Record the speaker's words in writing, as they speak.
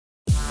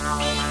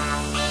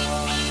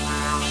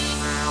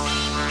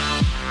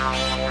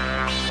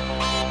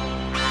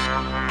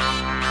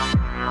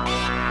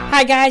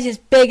Hi guys, it's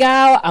Big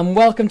Al and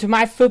welcome to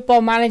my Football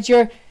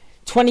Manager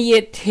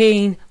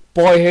 2018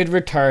 Boyhood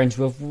Returns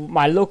with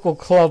my local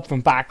club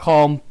from back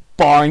home,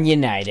 Barn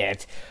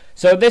Utd.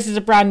 So this is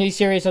a brand new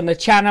series on the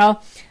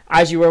channel.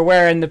 As you were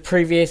aware in the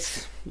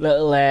previous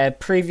little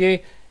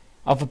preview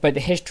of about the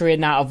history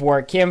and that of where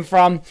it came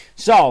from.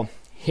 So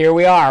here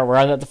we are, we're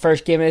on the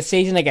first game of the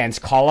season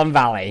against Colin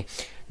Valley.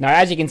 Now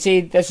as you can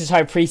see, this is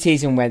how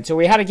pre-season went. So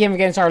we had a game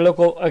against our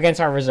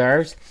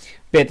reserves,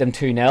 beat them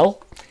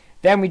 2-0.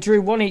 Then we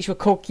drew 1 each with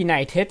Cork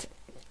United.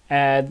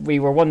 We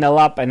were 1-0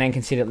 up and then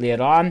conceded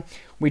later on.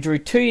 We drew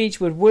 2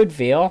 each with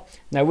Woodville.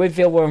 Now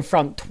Woodville were in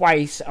front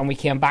twice and we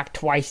came back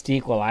twice to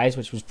equalise,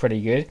 which was pretty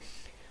good.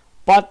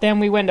 But then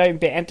we went out and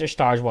beat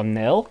Interstars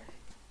 1-0.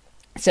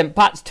 St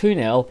Pat's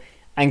 2-0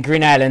 and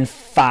Green Island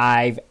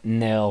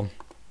 5-0.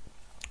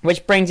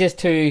 Which brings us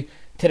to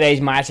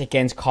today's match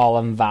against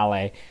Colin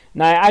Valley.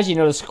 Now as you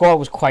know, the score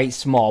was quite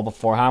small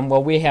beforehand.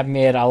 Well, we have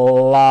made a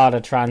lot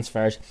of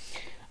transfers.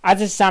 As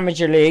a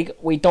amateur league,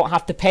 we don't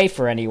have to pay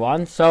for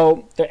anyone,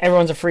 so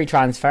everyone's a free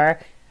transfer.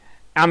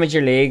 Amateur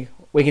league,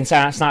 we can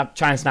try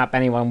and snap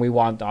anyone we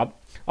want up.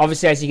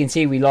 Obviously, as you can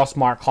see, we lost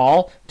Mark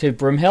Hall to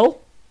Broomhill.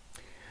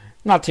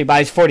 Not too bad,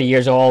 he's 40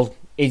 years old,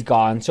 he's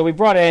gone. So we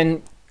brought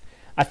in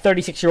a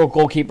 36-year-old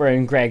goalkeeper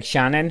in Greg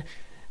Shannon.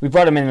 We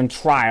brought him in on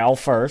trial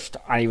first,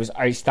 and he was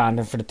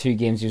outstanding for the 2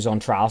 games he was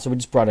on trial, so we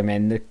just brought him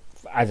in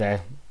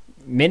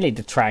mainly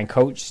to try and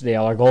coach the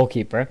other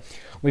goalkeeper.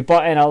 We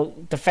brought in a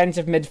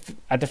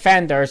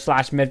defender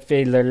slash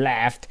midfielder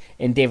left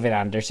in David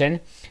Anderson.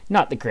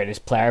 Not the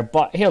greatest player,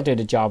 but he'll do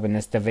the job in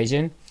this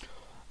division.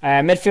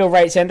 Midfield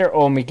right centre,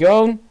 Owen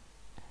McGowan.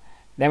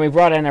 Then we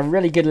brought in a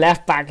really good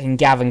left back in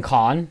Gavin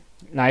Conn.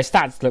 Now his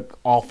stats look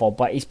awful,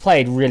 but he's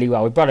played really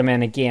well. We brought him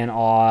in again.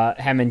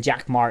 Him and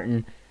Jack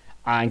Martin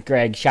and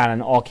Greg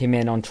Shannon all came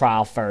in on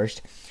trial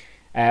first.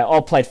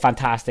 All played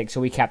fantastic,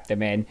 so we kept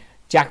them in.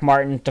 Jack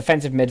Martin,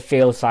 defensive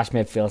midfield slash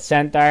midfield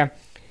centre.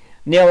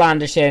 Neil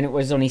Anderson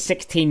was only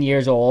 16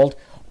 years old.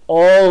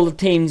 All the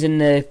teams in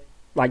the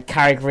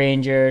Carrick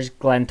Rangers,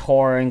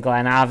 Glentoran,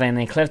 Glenavon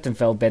and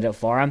Cliftonville bid it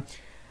for him.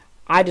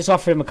 I just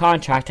offered him a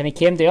contract and he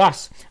came to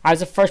us. I was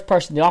the first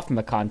person to offer him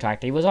a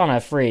contract. He was on a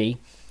free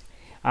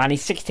and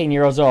he's 16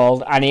 years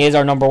old and he is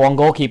our #1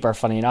 goalkeeper,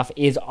 funny enough.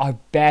 He is our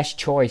best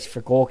choice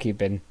for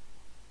goalkeeping.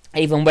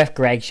 Even with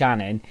Greg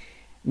Shannon,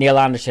 Neil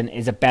Anderson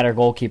is a better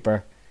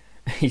goalkeeper.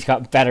 He's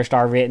got better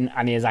star rating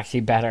and he is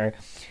actually better.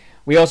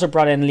 We also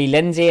brought in Lee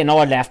Lindsay,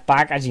 another left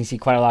back. As you can see,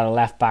 quite a lot of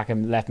left back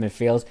and left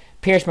midfields.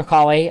 Pierce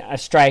McCauley, a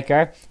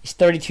striker. He's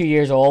 32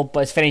 years old,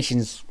 but his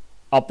finishing's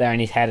up there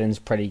and his heading's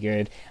pretty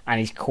good. And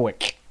he's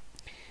quick.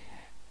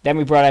 Then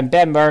we brought in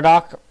Ben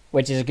Murdoch,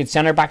 which is a good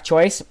centre-back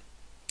choice.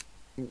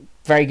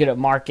 Very good at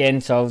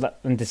marking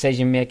and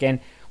decision-making.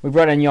 We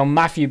brought in young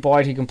Matthew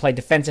Boyd, who can play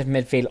defensive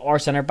midfield or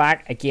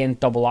centre-back. Again,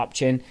 double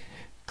option.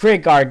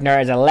 Craig Gardner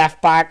as a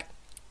left-back.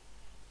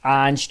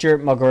 And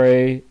Stuart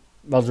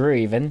Mulgrew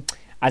even,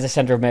 as a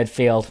centre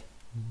midfield.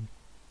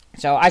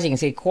 So as you can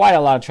see, quite a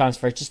lot of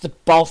transfers just to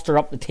bolster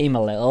up the team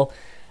a little.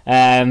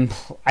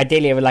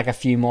 Ideally I would like a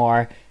few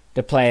more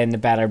to play in the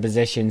better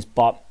positions,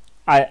 but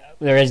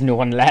there is no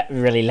one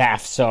really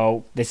left,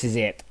 so this is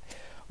it.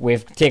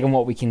 We've taken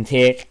what we can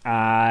take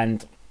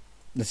and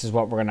this is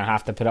what we're going to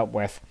have to put up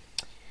with.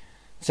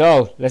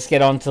 So let's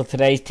get on to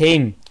today's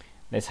team.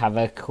 Let's have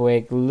a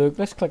quick look.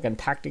 Let's click on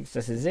tactics.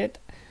 This is it.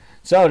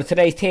 So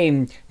today's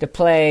team to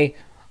play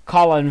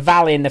Colin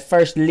Valley in the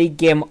first league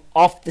game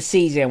of the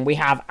season. We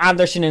have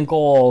Anderson in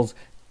goals.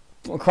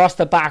 Across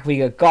the back we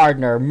got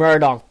Gardner,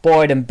 Murdoch,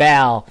 Boyd and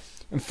Bell.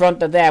 In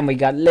front of them we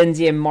got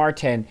Lindsay and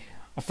Martin.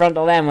 In front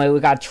of them we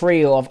got a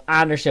trio of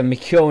Anderson,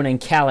 McKeown and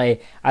Kelly.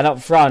 And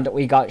up front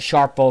we got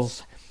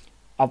Sharples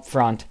up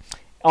front.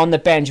 On the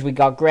bench we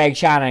got Greg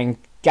Shannon,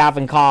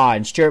 Gavin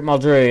Conn, Stuart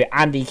Muldrew,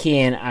 Andy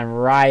Kane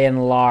and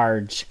Ryan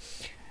Large.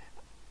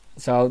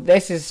 So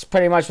this is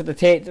pretty much what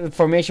the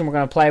formation we're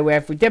going to play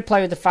with. We did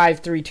play with the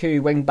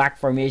 5-3-2 wing-back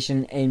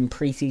formation in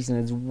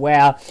pre-season as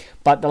well.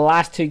 But the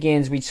last 2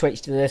 games we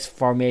switched to this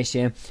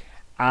formation.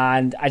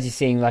 And as you're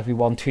seeing, we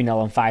won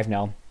 2-0 and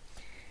 5-0.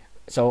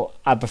 So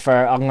I'm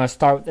going to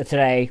start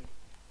today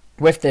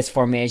with this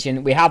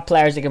formation. We have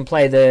players that can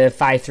play the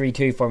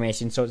 5-3-2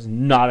 formation. So it's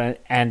not an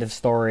end of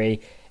story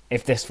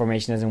if this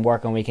formation isn't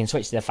working. We can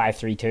switch to the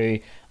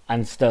 5-3-2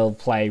 and still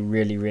play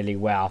really, really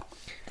well.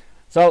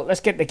 So let's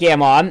get the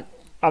game on.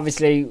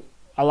 Obviously,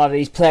 a lot of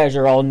these players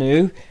are all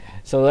new,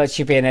 so that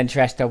should be an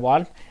interesting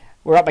one.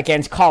 We're up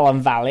against Colin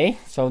Valley,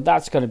 so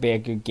that's going to be a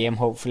good game,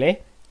 hopefully.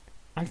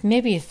 And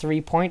maybe a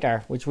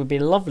 3-pointer, which would be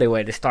a lovely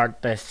way to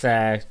start this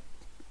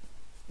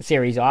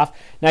series off.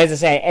 Now, as I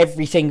say,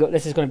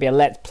 this is going to be a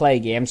let's play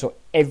game, so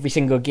every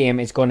single game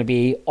is going to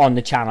be on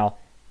the channel.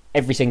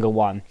 Every single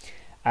one.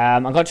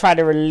 I'm going to try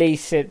to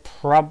release it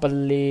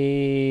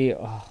probably,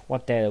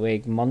 what day of the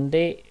week?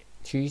 Monday?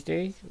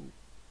 Tuesdays?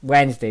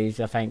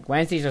 Wednesdays, I think.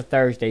 Wednesdays or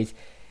Thursdays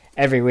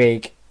every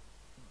week.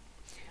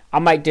 I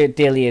might do it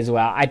daily as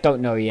well. I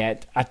don't know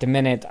yet. At the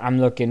minute, I'm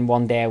looking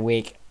 1 day a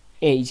week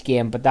each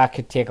game, but that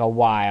could take a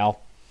while.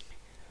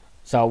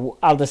 So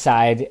I'll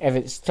decide if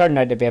it's turned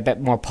out to be a bit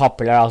more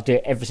popular. I'll do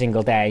it every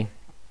single day.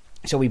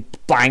 So we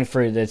bang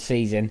through the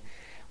season.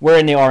 We're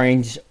in the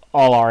orange,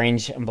 all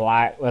orange and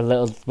black, with a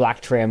little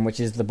black trim, which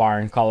is the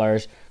Barn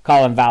colours.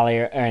 Colin Valley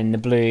are in the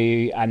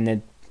blue and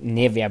the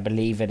navy, I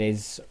believe it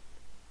is.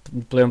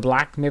 Blue and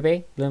black,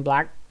 maybe? Blue and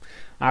black?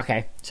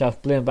 Okay, so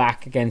blue and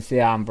black against the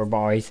Amber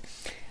boys.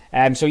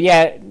 So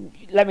yeah,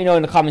 let me know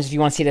in the comments if you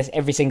want to see this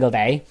every single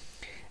day.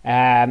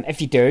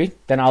 If you do,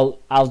 then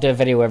I'll do a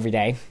video every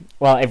day.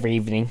 Well, every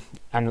evening.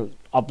 And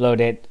upload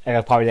it.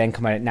 It'll probably then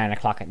come out at 9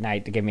 o'clock at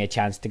night to give me a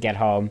chance to get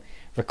home,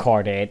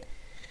 record it,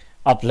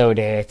 upload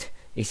it,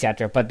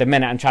 etc. But the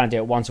minute I'm trying to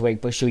do it once a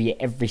week, but show you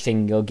every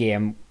single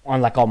game,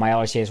 unlike all my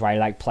other series where I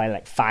like play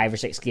like 5 or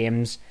 6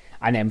 games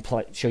and then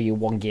show you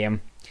one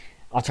game.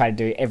 I'll try to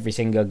do every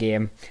single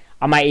game.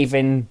 I might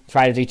even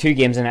try to do 2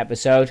 games an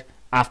episode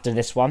after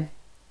this one.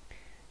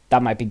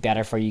 That might be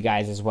better for you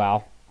guys as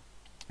well.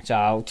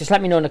 So just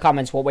let me know in the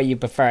comments what way you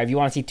prefer. If you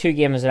want to see 2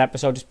 games an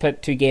episode, just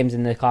put 2 games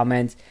in the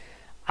comments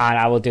and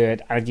I will do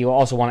it. And if you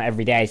also want it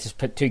every day, just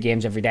put 2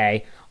 games every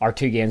day or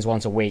 2 games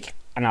once a week,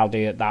 and I'll do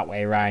it that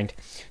way around.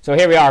 So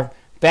here we are.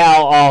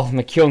 Bell, oh,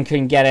 McKeown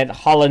couldn't get it.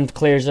 Holland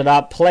clears it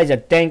up, plays a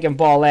dinking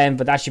ball in,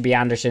 but that should be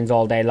Anderson's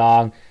all day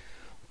long.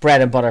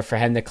 Bread and butter for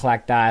him to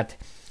collect that.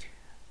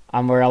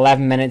 And we're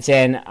 11 minutes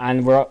in,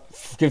 and we're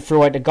good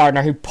throw out to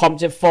Gardner, who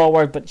pumps it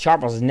forward, but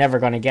Sharples is never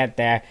going to get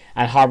there,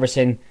 and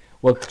Harbison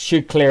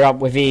should clear up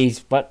with ease,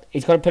 but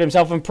he's going to put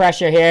himself in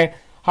pressure here.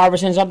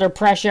 Harbison's under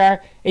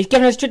pressure. He's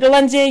giving it straight to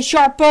Lindsay.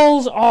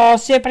 Sharples, oh,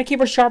 saved by the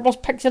keeper. Sharples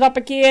picks it up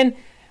again.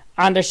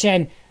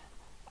 Anderson,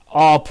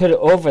 oh, put it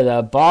over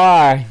the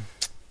bar.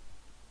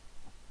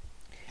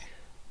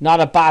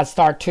 Not a bad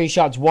start. 2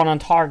 shots, 1 on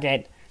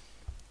target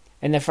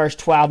in the first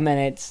 12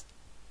 minutes.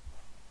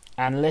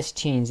 And let's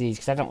change these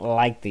because I don't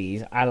like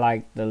these. I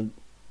like the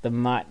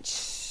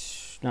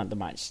match, not the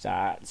match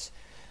stats.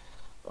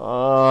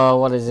 Oh,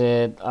 what is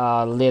it?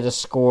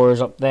 Latest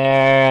scores up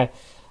there.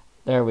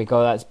 There we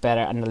go. That's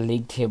better. And the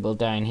league table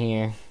down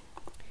here.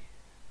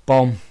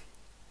 Boom.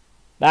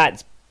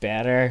 That's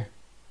better.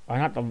 Or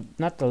not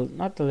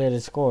the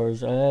latest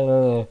scores.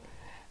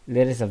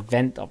 Latest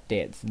event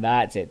updates.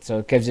 That's it. So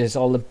it gives us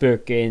all the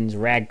bookings,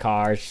 red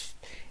cards,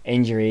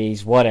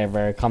 injuries,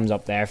 whatever comes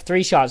up there.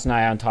 3 shots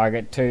now on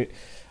target. 2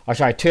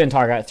 on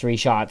target, 3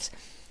 shots.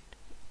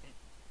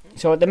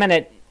 So at the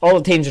minute, all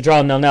the teams are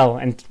drawing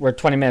 0-0, and we're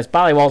 20 minutes.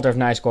 Ballywalter have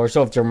now scored, so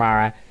have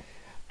Jermara.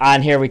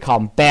 And here we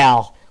come.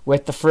 Bell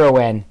with the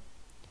throw-in.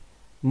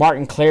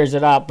 Martin clears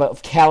it up,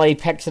 but Kelly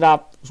picks it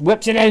up,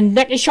 whips it in.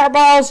 Nicky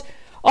Sharples.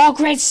 Oh,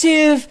 great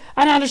save.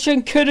 And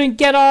Anderson couldn't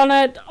get on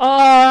it. Oh,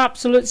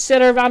 absolute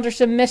sitter.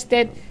 Anderson missed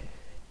it.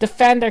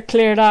 Defender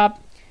cleared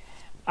up.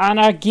 And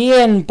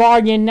again,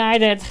 Barn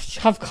United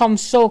have come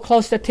so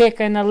close to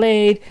taking the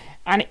lead.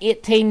 And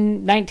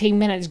 19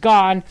 minutes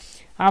gone.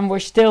 And we're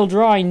still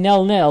drawing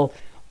 0-0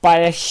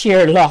 by the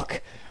sheer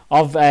luck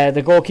of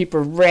the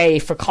goalkeeper Ray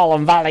for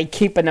Colin Valley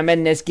keeping them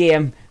in this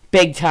game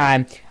big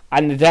time.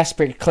 And the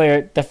desperate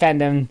clear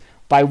defending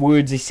by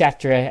Woods,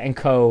 etc. and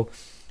co.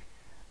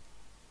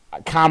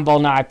 Campbell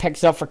now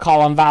picks up for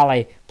Colin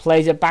Valley.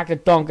 Plays it back to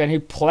Duncan, who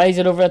plays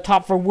it over the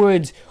top for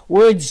Woods.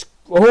 Woods,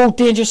 oh,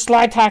 dangerous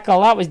slide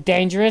tackle. That was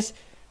dangerous.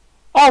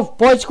 Oh,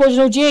 Boyd scores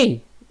an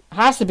OG.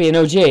 Has to be an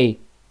OG.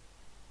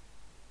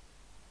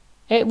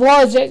 It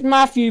was. It's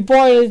Matthew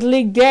Boyd's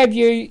league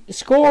debut.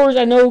 Scores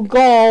a no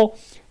goal.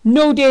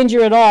 No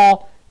danger at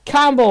all.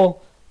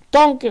 Campbell,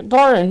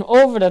 Doran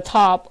over the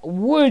top.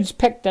 Woods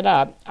picked it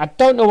up. I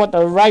don't know what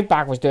the right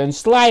back was doing.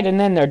 Sliding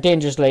in there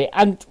dangerously.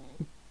 And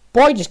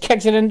Boyd just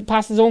kicks it in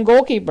past his own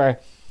goalkeeper.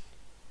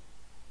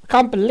 I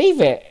can't believe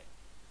it.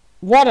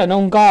 What an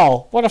own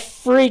goal. What a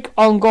freak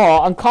own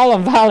goal. And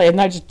Colin Valley had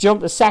now just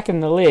jumped to second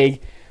in the league.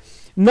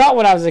 Not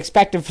what I was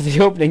expecting for the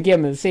opening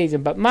game of the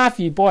season, but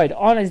Matthew Boyd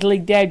on his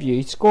league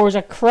debut scores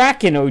a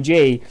cracking OG.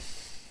 I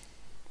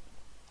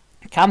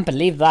can't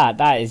believe that.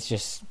 That is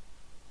just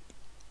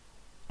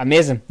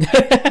amazing.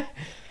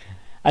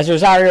 As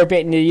Rosario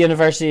beating the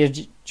University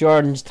of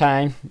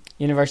Georgetown,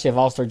 University of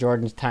Ulster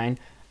Georgetown.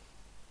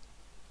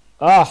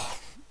 Oh,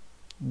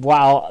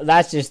 wow,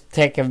 that's just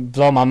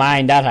blown my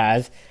mind, that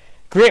has.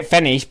 Great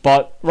finish,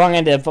 but wrong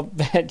end of the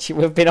bench.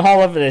 We've been all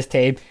over this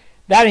team.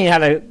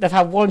 They've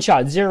had 1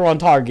 shot, 0 on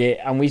target,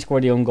 and we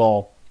scored the own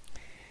goal.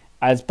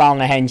 As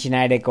Ballyhenge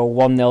United go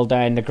 1-0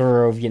 down to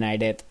Grove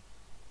United.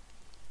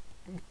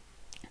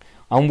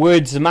 And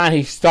Woods, the man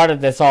who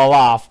started this all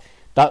off,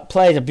 that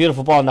plays a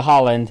beautiful ball into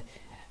Holland.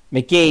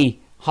 McGee,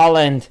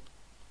 Holland,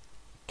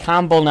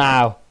 Campbell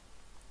now.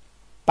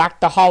 Back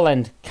to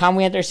Holland. Can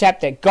we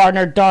intercept it?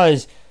 Gardner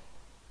does.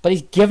 But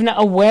he's giving it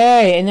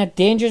away in a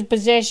dangerous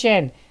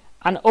position.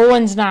 And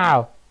Owens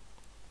now.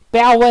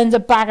 Bell wins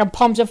it back and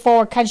pumps it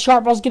forward. Can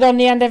Sharples get on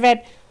the end of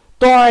it?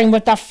 Doring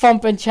with the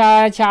thumping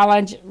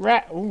challenge.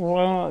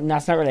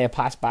 That's not really a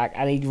pass back.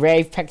 And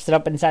Rave picks it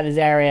up inside his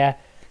area.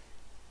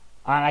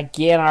 And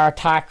again our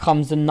attack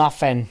comes to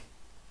nothing.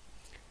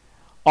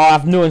 Oh, I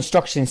have no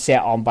instructions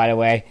set on, by the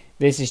way.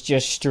 This is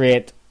just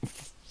straight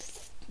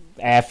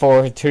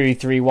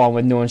 4-2-3-1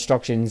 with no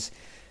instructions.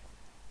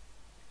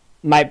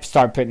 Might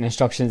start putting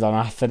instructions on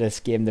after this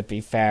game, to be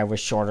fair, with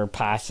shorter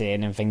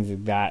passing and things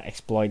like that.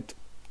 Exploit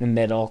the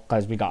middle,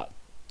 because we got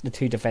the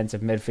 2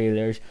 defensive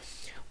midfielders.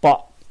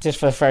 But just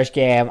for the first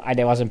game, I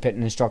wasn't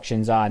putting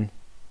instructions on.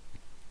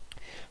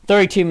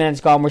 32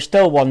 minutes gone, we're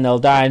still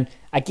 1-0 down.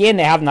 Again,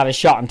 they haven't had a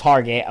shot on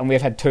target, and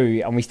we've had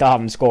 2, and we still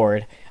haven't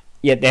scored.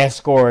 Yet they have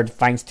scored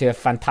thanks to a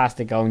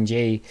fantastic own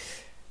G.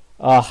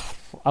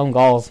 Own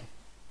goals.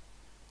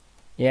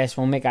 Yes,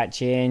 we'll make that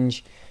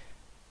change.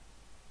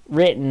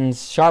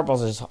 Ratings,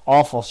 Sharples is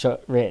awful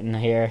rating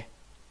here.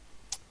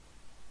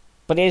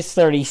 But he's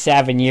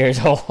 37 years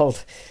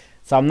old,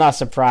 so I'm not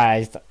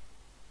surprised.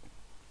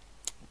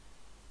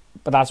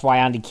 But that's why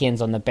Andy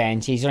Kane's on the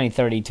bench. He's only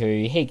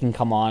 32. He can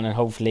come on and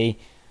hopefully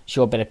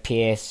show a bit of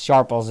pace.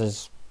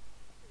 Sharples'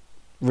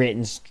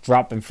 ratings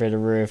dropping through the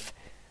roof,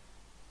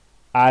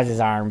 as is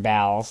Aaron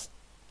Bell's.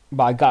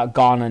 But I got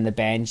Gone on the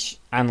bench,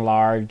 and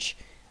Large,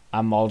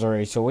 and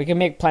Muldery. So we can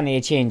make plenty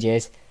of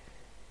changes.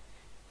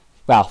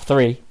 Well,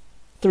 3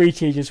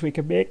 changes we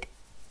can make.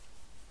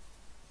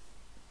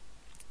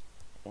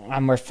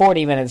 And we're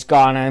 40 minutes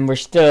gone, and we're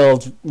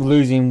still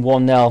losing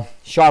 1-0.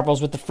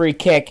 Sharples with the free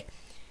kick.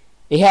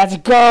 He had to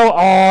go.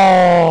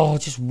 Oh,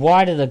 just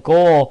wide of the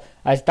goal,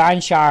 as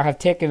Danshire have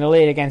taken the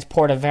lead against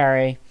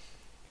Portaferry.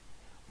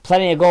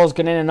 Plenty of goals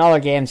going in other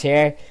games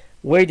here.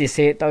 We just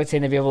don't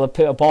seem to be able to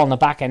put a ball in the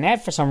back of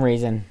net for some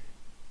reason.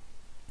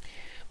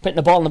 Putting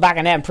the ball in the back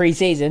of net in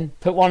pre-season.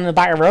 Put one in the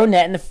back of our own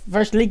net in the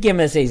first league game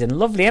of the season.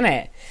 Lovely, isn't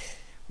it?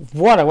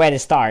 What a way to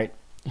start.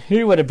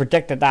 Who would have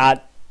predicted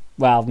that?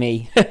 Well,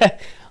 me.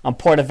 And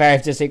Portaferry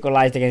have just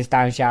equalised against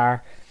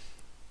Downshire.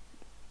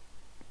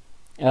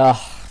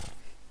 Ugh.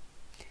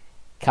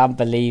 Can't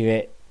believe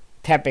it.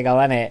 Typical,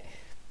 isn't it?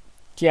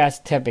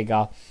 Just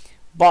typical.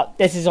 But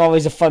this is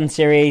always a fun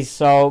series,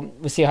 so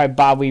we'll see how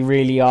bad we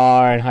really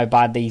are and how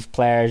bad these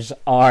players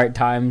are at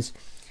times.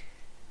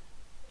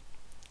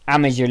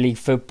 Amateur league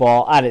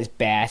football at its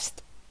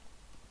best.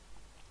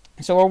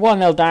 So we're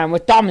 1-0 down.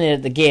 We've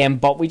dominated the game,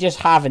 but we just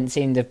haven't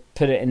seemed to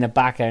put it in the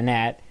back of the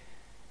net.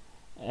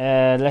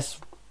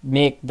 Let's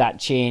make that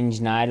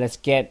change now. Let's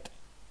get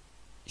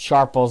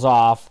Sharples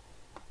off.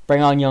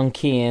 Bring on young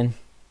Kane.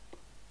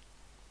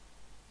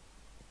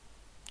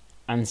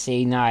 And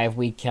see now if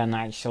we can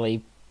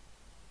actually...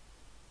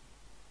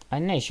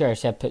 I'm not sure I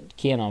said put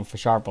Kane on for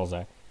Sharples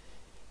there.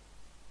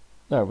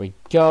 There we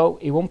go.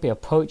 He won't be a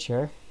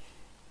poacher.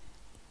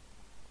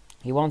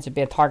 He wants to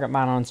be a target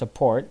man on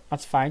support.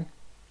 That's fine.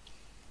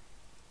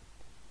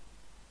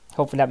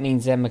 Hopefully that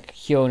means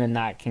McKeown and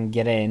that can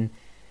get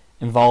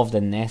involved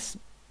in this.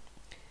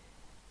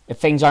 If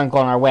things aren't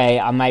going our way,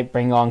 I might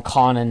bring on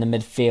Con in the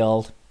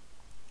midfield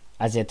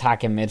as the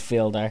attacking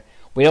midfielder.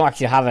 We don't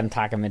actually have an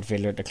attacking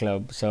midfielder at the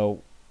club,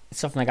 so it's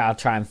something like I'll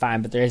try and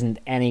find, but there isn't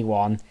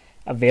anyone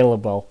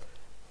available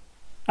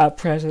at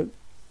present.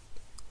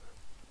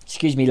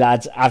 Excuse me,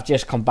 lads, I've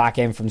just come back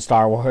in from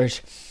Star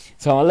Wars,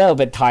 so I'm a little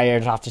bit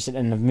tired after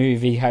sitting in the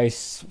movie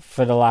house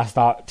for the last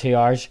 2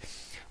 hours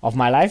of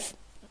my life.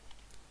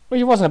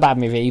 Which wasn't a bad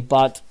movie,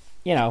 but,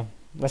 you know,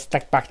 let's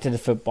stick back to the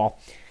football.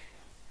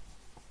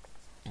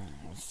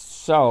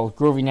 So,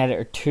 Grove United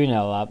are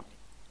 2-0 up.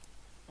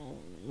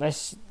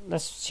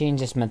 Let's change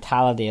this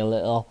mentality a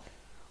little.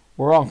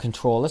 We're on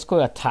control. Let's go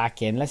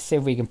attacking. Let's see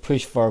if we can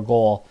push for a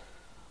goal.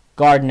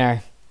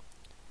 Gardner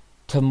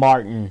to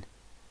Martin.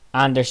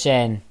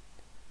 Anderson.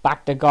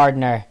 Back to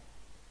Gardner.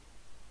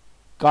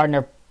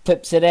 Gardner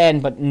flips it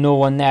in, but no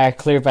one there.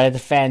 Cleared by the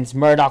defence.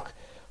 Murdoch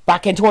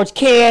back in towards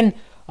Kane.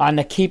 And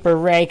the keeper,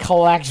 Ray,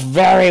 collects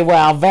very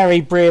well.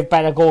 Very brave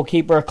by the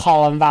goalkeeper,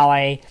 Colin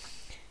Valley.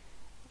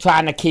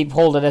 Trying to keep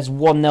hold of this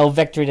 1-0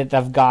 victory that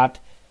they've got.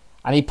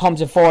 And he pumps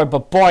it forward,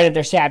 but Boyd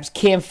intercepts.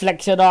 Kane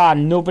flicks it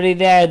on. Nobody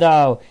there,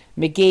 though.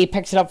 McGee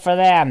picks it up for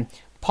them.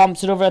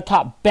 Pumps it over the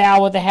top.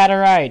 Bell with the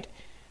header out.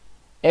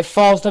 It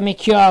falls to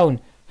McKeown,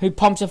 who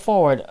pumps it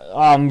forward.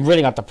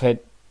 Really got to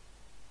put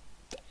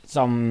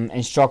some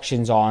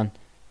instructions on.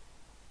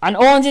 And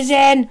Owens is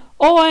in.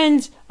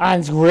 Owens.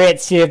 And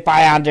great save by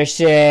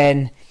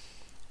Anderson.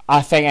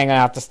 I think I'm going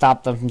to have to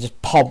stop them from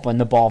just pumping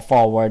the ball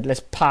forward.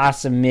 Let's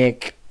pass and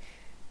make...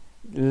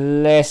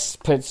 Let's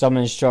put some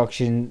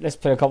instruction. Let's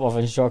put a couple of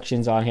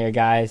instructions on here,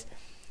 guys.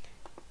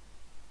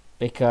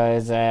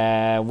 Because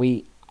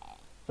we...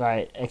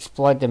 Right,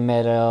 exploit the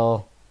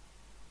middle.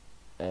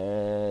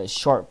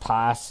 Short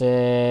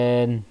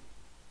passing.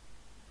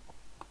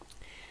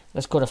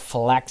 Let's go to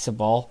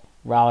flexible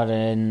rather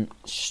than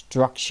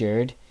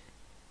structured.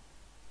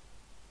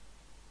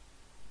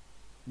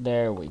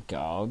 There we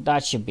go.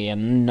 That should be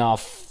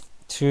enough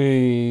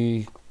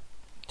to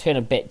turn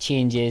a bit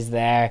changes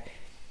there.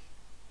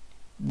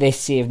 This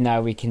save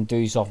now, we can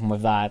do something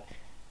with that.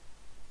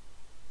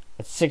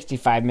 At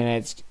 65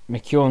 minutes,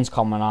 McKeown's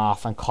coming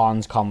off and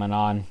Con's coming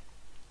on.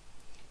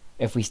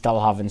 If we still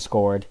haven't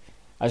scored.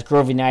 As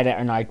Grove United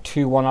are now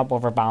 2-1 up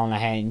over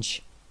Ballynahenge.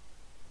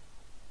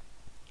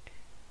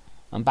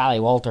 And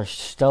Ballywalter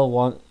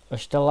still are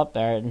still up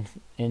there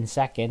in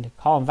second.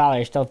 Colin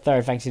Valley are still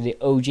third thanks to the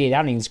OG. They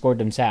haven't even scored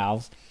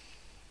themselves.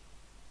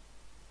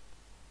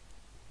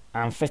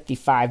 And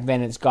 55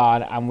 minutes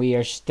gone, and we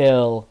are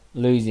still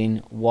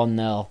losing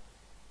 1-0.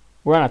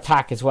 We're on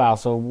attack as well,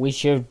 so we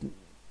should...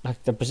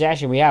 Like the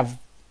possession, we have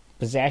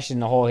possession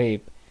the whole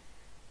heap.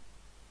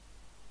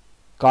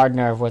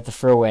 Gardner with the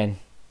throw-in.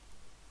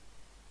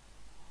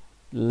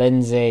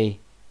 Lindsay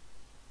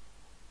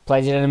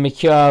plays it in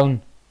McKeown.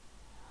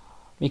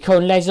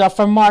 McKeown lays it off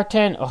for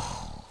Martin.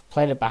 Oh,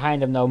 played it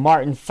behind him though.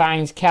 Martin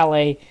finds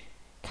Kelly.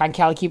 Can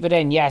Kelly keep it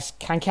in? Yes.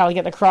 Can Kelly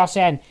get the cross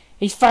in?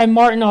 He's found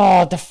Martin.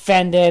 Oh,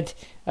 defended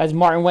as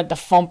Martin went to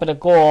thump at a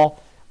goal.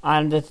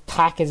 And the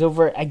attack is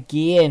over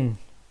again.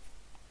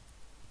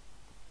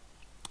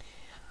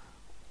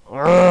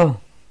 Ugh.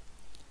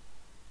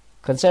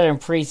 Considering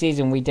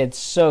pre-season we did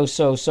so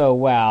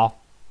well.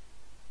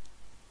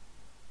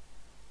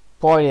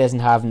 Boyd isn't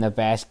having the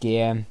best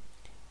game.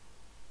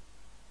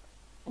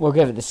 We'll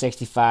give it to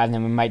 65 and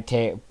then we might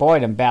take...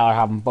 Boyd and Bell are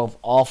having both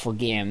awful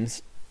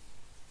games.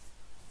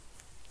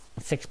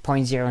 6.0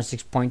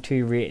 and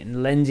 6.2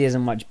 rating. Lindsay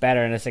isn't much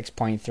better than a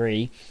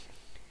 6.3.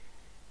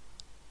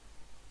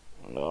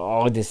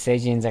 Oh,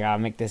 decisions. I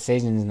gotta make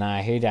decisions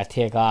now. Who do I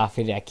take off?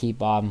 Who do I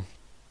keep on?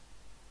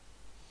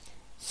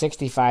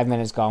 65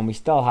 minutes gone. We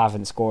still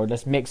haven't scored.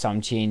 Let's make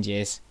some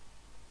changes.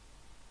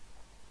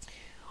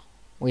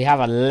 We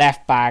have a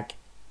left back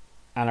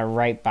and a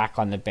right back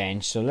on the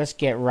bench. So let's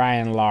get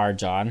Ryan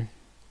Large on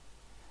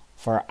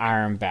for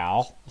Aaron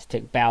Bell. Let's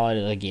take Bell out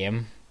of the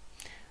game.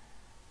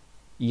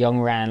 Young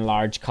Ryan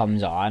Large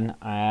comes on.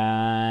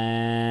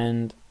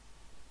 And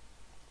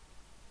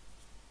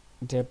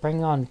to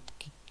bring on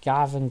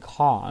Gavin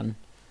Conn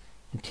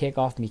and take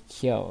off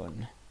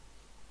McKeown.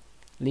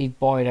 Leave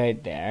Boyd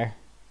out there.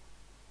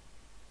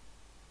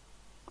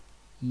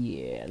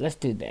 Yeah, let's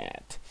do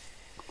that.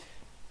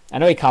 I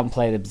know he can't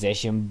play the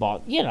position,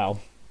 but, you know,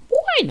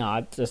 why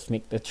not just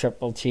make the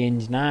triple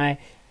change now?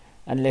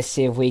 And let's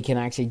see if we can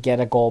actually get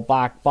a goal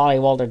back.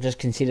 Ballywalter just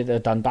conceded to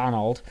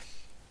Dundonald.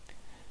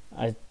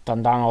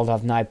 Dundonald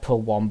have now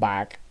pulled one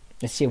back.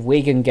 Let's see if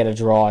we can get a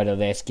draw out of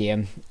this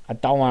game. I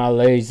don't want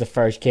to lose the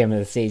first game of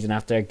the season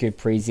after a good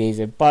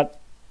pre-season, but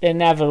the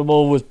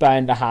inevitable was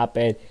bound to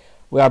happen.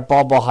 Our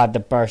bubble had to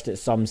burst at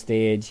some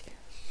stage,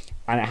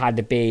 and it had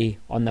to be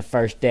on the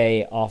first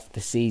day of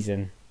the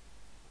season.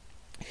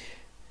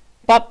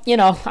 But, you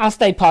know, I'll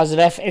stay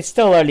positive. It's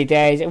still early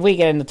days. If we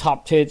get in the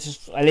top two,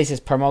 at least it's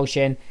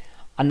promotion.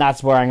 And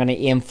that's where I'm going to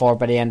aim for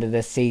by the end of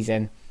this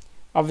season.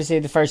 Obviously,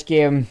 the first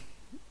game,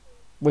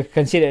 we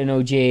conceded an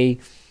OG.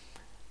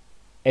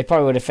 It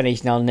probably would have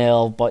finished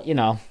 0-0. But, you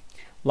know,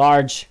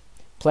 Large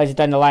plays it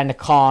down the line to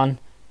Con.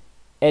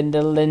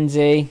 Into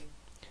Lindsay,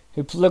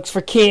 who looks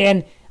for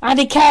Kane.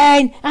 Andy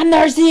Kane! And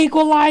there's the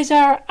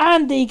equaliser.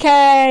 Andy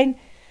Kane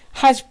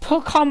has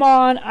come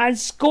on and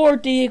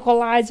scored the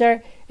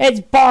equaliser. It's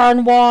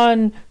Barn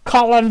 1,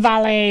 Colin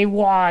Valley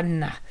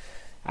 1.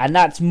 And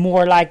that's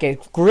more like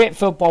it. Great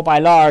football by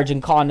Large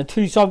and Con. The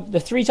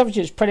three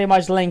substitutes pretty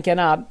much linking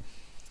up.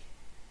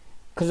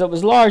 Because it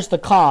was Large to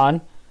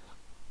Con,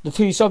 the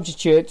two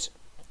substitutes.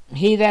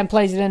 He then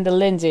plays it into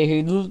Lindsay,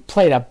 who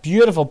played a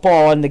beautiful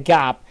ball in the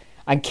gap.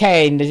 And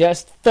Kane, the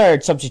just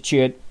third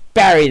substitute,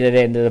 buried it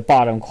into the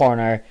bottom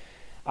corner.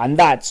 And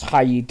that's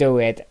how you do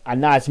it.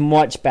 And that's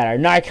much better.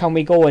 Now can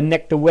we go and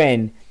nick the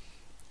win?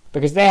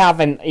 Because they've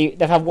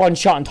had one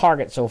shot on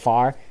target so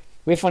far.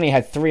 We've only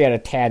had 3 out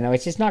of 10,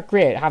 which is not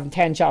great. Having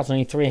 10 shots,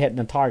 only 3 hitting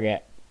the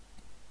target.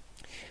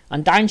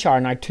 And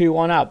Downshire now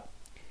 2-1 up.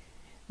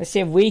 Let's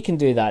see if we can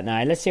do that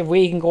now. Let's see if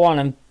we can go on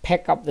and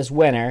pick up this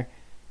winner.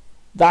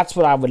 That's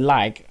what I would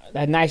like.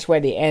 A nice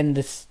way to end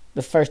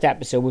the first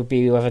episode would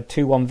be with a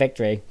 2-1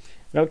 victory.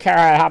 I don't care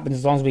how it happens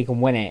as long as we can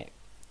win it.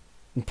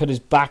 And put us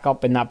back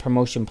up in that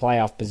promotion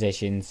playoff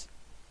positions.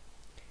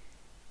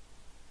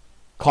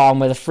 Colin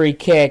with a free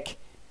kick.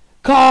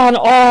 Con!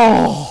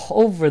 Oh!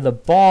 Over the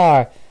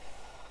bar.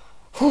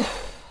 Whew.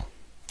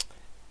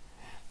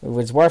 It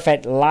was worth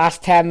it.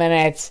 Last 10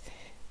 minutes.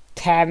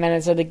 10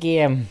 minutes of the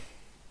game.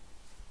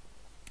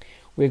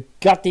 We've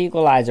got the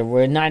equaliser.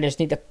 We now just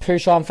need to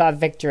push on for that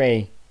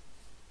victory.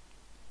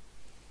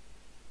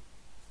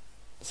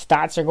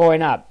 Stats are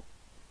going up.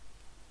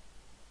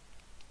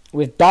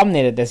 We've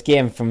dominated this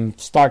game from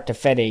start to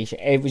finish.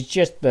 It was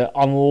just the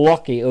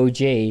unlucky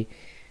OG.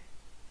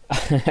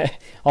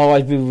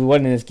 Otherwise we would be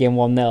winning this game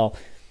 1-0.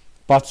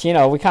 But you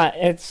know, we can't.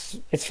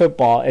 It's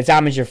football. It's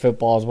amateur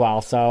football as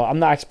well. So I'm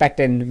not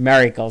expecting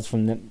miracles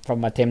from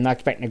my team. I'm not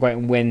expecting to go out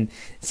and win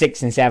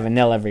 6 and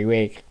 7-0 every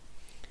week.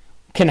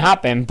 Can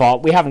happen,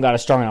 but we haven't got a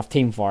strong enough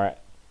team for it.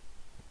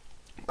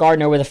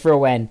 Gardner with a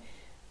throw in.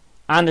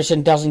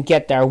 Anderson doesn't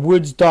get there.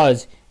 Woods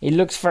does. He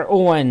looks for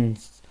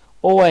Owens.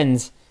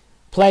 Owens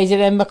plays it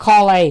in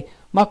Macaulay.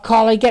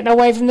 Macaulay getting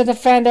away from the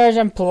defenders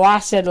and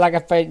blasted like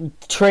a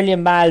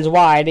trillion miles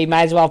wide. He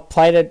might as well have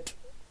played it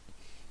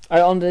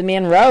out onto the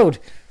main road.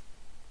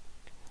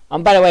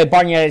 And by the way,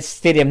 Barn Utd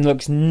Stadium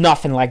looks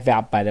nothing like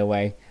that, by the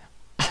way.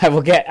 I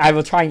will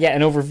try and get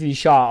an overview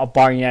shot of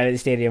Barn Utd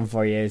Stadium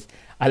for you.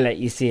 I'll let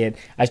you see it.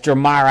 As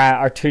Dramara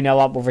are 2-0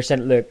 up over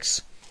St.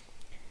 Luke's.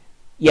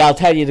 Yeah, I'll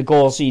tell you the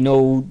goals so you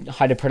know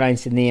how to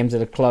pronounce the names of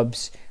the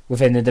clubs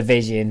within the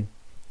division.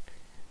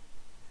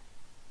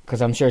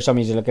 Because I'm sure some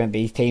of you are looking at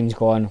these teams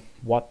going,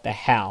 what the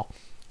hell?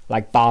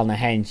 Like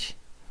Balnahenge.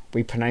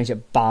 We pronounce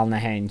it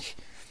Balnahenge.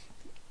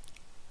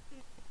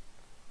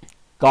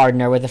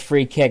 Gardner with a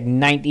free kick.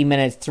 90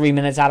 minutes. 3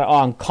 minutes out of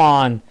on.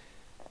 Con.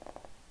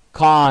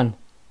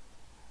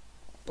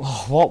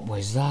 Oh, what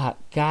was that?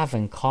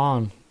 Gavin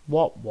Con.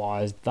 What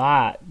was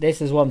that?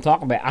 This is what I'm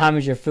talking about.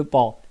 Amateur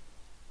football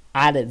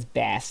at its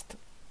best.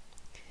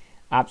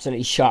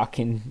 Absolutely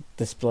shocking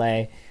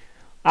display.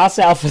 I'll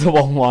settle for the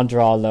 1-1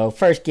 draw though.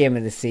 First game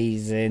of the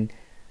season.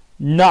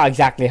 Not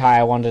exactly how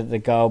I wanted it to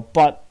go,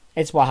 but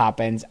it's what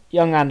happens.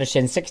 Young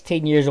Anderson,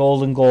 16 years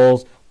old in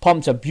goals,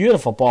 pumps a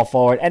beautiful ball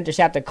forward,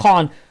 intercepted.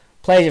 Con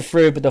plays it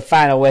through, but the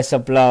final whistle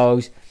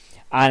blows,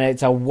 and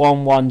it's a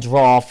 1-1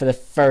 draw for the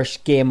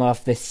first game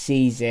of the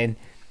season.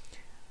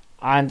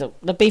 And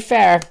to be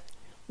fair,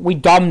 we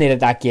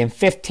dominated that game.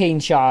 15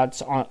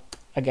 shots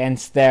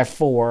against their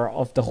 4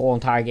 of the whole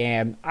entire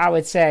game. I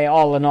would say,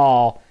 all in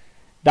all,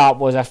 that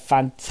was a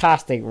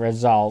fantastic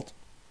result.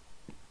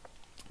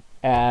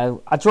 A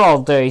draw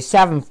will do.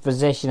 7th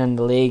position in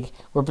the league.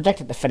 We're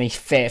predicted to finish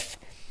 5th.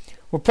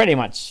 We're pretty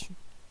much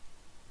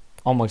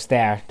almost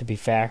there, to be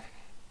fair.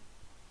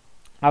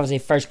 Obviously,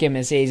 first game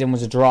of the season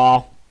was a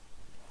draw.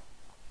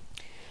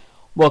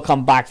 We'll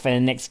come back for the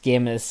next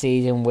game of the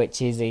season,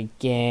 which is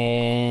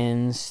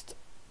against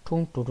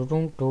St.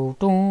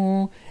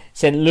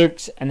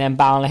 Luke's and then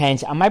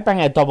Balnahenge. I might bring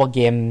a double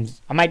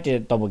games. I might do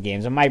double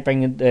games. I might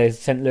bring the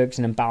St. Luke's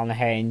and then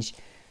Balnahenge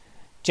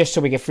just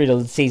so we get through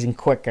the season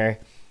quicker.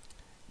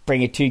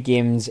 Bring it 2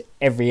 games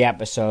every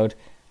episode.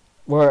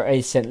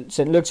 Whereas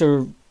St. Luke's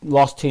are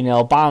lost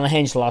 2-0.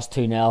 Balnahenge lost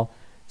 2-0.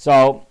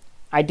 So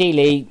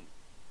ideally,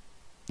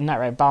 not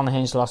right.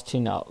 Balnahenge lost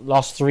 2-0.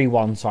 Lost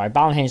 3-1. Sorry,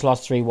 Balnahenge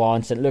lost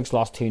 3-1. St. Luke's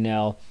lost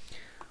 2-0.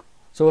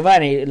 So with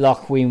any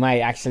luck, we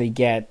might actually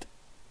get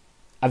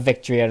a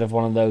victory out of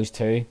one of those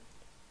 2.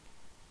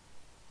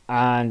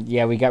 And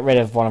yeah, we got rid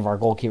of one of our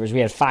goalkeepers. We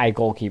had 5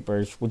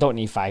 goalkeepers. We don't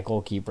need 5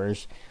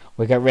 goalkeepers.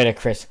 We got rid of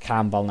Chris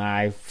Campbell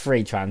now.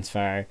 Free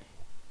transfer.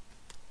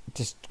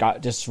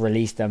 Just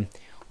released him.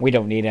 We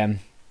don't need him.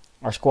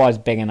 Our squad's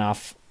big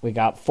enough. We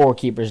got 4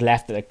 keepers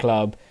left at the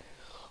club.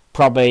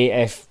 Probably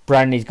if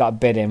Brownlee's got a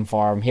bid in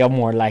for him, he'll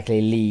more likely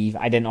leave.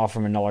 I didn't offer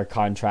him another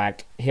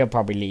contract. He'll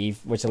probably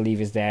leave, which will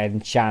leave us there.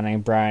 And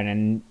Shannon, Brown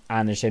and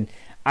Anderson.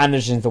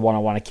 Anderson's the one I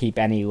want to keep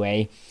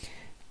anyway.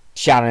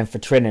 Shannon for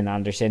Trin and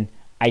Anderson,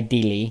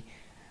 ideally.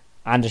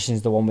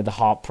 Anderson's the one with the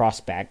hot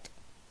prospect.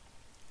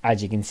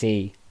 As you can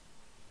see.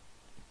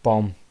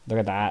 Boom. Look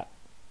at that.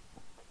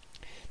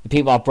 The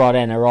people I've brought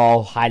in are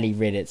all highly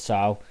rated,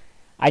 so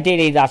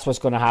ideally that's what's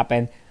going to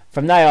happen.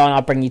 From now on,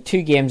 I'll bring you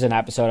 2 games an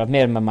episode. I've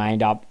made my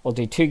mind up. We'll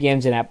do 2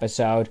 games an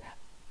episode.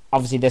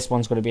 Obviously, this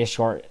one's going to be a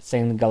short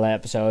single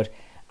episode.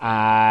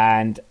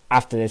 And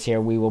after this here,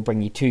 we will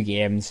bring you 2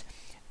 games.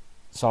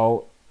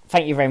 So,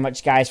 thank you very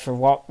much, guys, for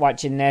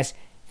watching this.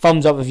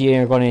 Thumbs up if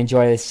you're going to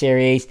enjoy this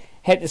series.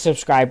 Hit the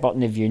subscribe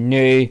button if you're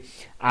new.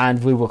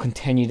 And we will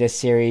continue this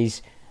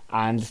series.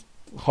 And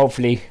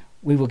hopefully,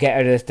 we will get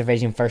out of this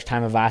division first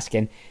time of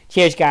asking.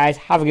 Cheers, guys.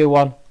 Have a good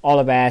one. All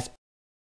the best.